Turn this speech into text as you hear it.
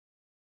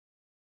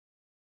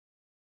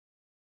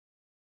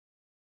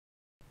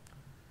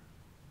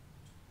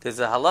There's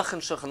a halacha in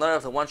Shulchan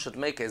Aruch that one should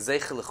make a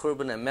zecher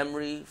Churban, a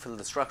memory for the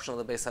destruction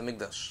of the Beis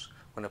Hamikdash.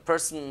 When a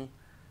person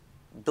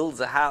builds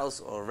a house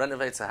or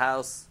renovates a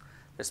house,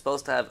 they're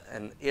supposed to have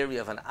an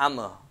area of an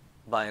amah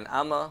by an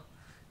amah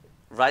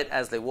right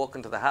as they walk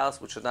into the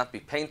house, which should not be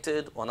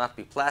painted or not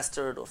be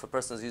plastered, or if a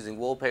person is using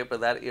wallpaper,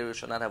 that area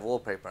should not have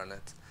wallpaper on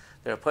it.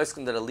 There are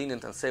poskim that are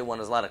lenient and say one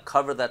is allowed to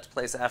cover that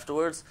place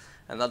afterwards,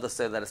 and others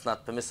say that it's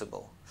not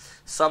permissible.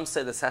 Some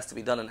say this has to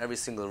be done in every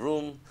single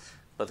room,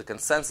 but the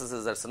consensus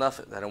is that it's enough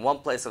that in one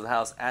place of the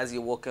house, as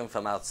you walk in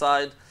from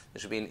outside,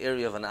 there should be an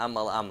area of an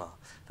amah.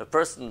 If a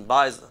person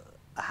buys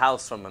a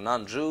house from a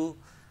non-Jew,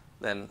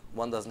 then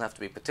one doesn't have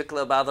to be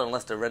particular about it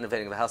unless they're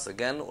renovating the house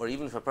again, or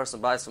even if a person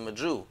buys from a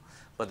Jew,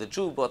 but the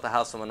Jew bought the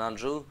house from a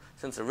non-Jew,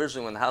 since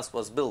originally when the house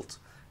was built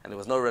and there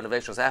was no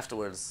renovations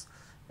afterwards,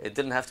 it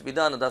didn't have to be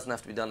done, it doesn't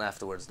have to be done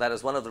afterwards. That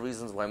is one of the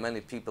reasons why many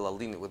people are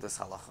lenient with this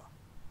halacha.